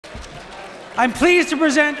I'm pleased to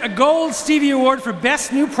present a Gold Stevie Award for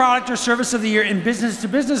Best New Product or Service of the Year in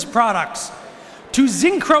Business-to-Business Products to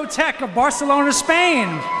Zyncro Tech of Barcelona, Spain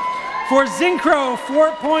for Zyncro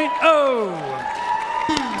 4.0.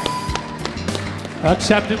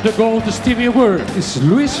 Accepting the Gold Stevie Award is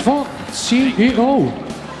Luis Font, CEO.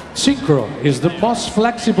 Zyncro is the most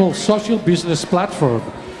flexible social business platform,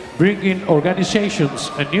 bringing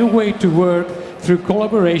organizations a new way to work through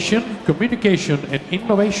collaboration, communication, and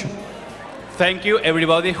innovation. Thank you,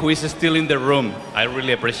 everybody who is still in the room. I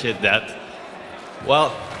really appreciate that.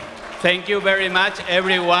 Well, thank you very much,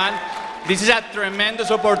 everyone. This is a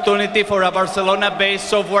tremendous opportunity for a Barcelona-based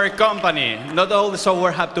software company. Not all the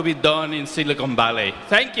software have to be done in Silicon Valley.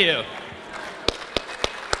 Thank you.